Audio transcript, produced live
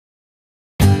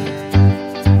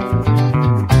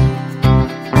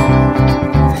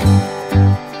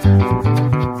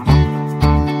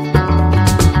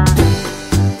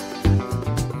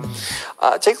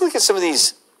Take a look at some of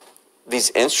these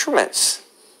instruments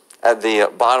at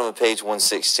the bottom of page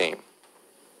 116.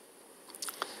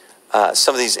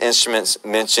 Some of these instruments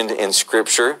mentioned in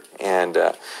Scripture, and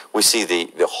we see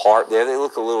the harp there. They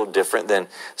look a little different than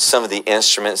some of the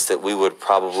instruments that we would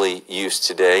probably use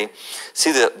today.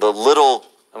 See the little,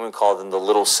 I'm going to call them the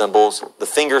little cymbals, the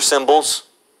finger cymbals,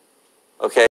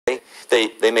 okay?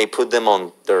 They may put them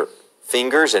on their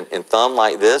fingers and thumb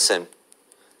like this and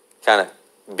kind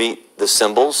of beat the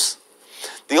cymbals.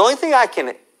 The only thing I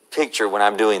can picture when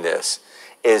I'm doing this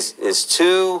is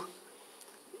two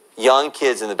young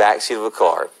kids in the back seat of a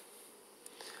car.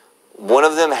 One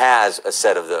of them has a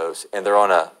set of those, and they're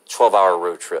on a 12-hour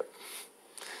road trip.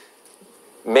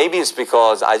 Maybe it's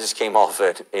because I just came off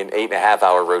an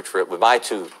 8.5-hour road trip with my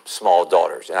two small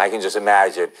daughters, and I can just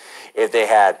imagine if they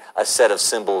had a set of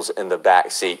cymbals in the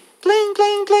back seat. Bling,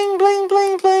 bling, bling, bling,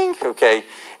 bling, bling. Okay,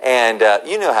 and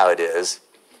you know how it is.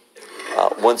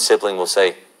 One sibling will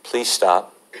say, please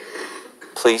stop,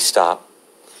 please stop,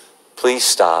 please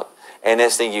stop. And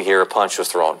next thing you hear, a punch was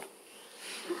thrown.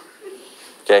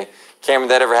 Okay? Cameron,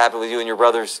 that ever happened with you and your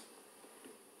brothers?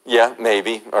 Yeah,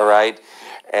 maybe. All right.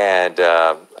 And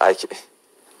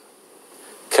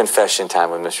confession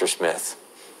time with Mr. Smith.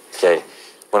 Okay?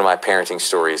 One of my parenting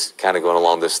stories, kind of going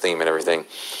along this theme and everything.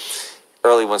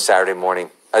 Early one Saturday morning,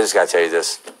 I just got to tell you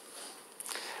this.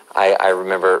 I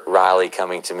remember Riley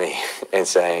coming to me and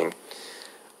saying,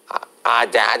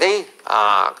 Daddy,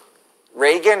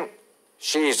 Reagan,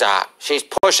 she's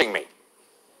pushing me.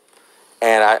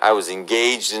 And I was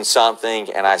engaged in something,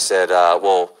 and I said,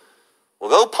 well,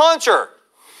 go punch her.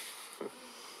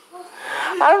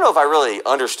 I don't know if I really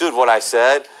understood what I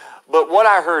said, but what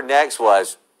I heard next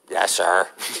was, yes, sir.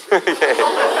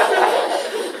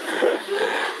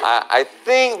 I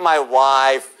think my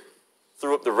wife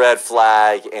threw up the red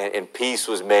flag, and peace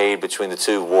was made between the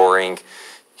two warring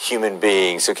human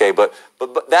beings, okay? But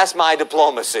that's my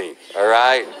diplomacy, all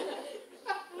right?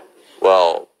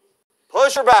 Well,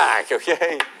 push her back,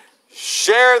 okay?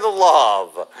 Share the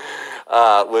love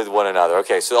with one another.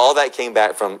 Okay, so all that came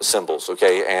back from cymbals,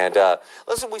 okay? And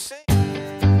listen, we sing.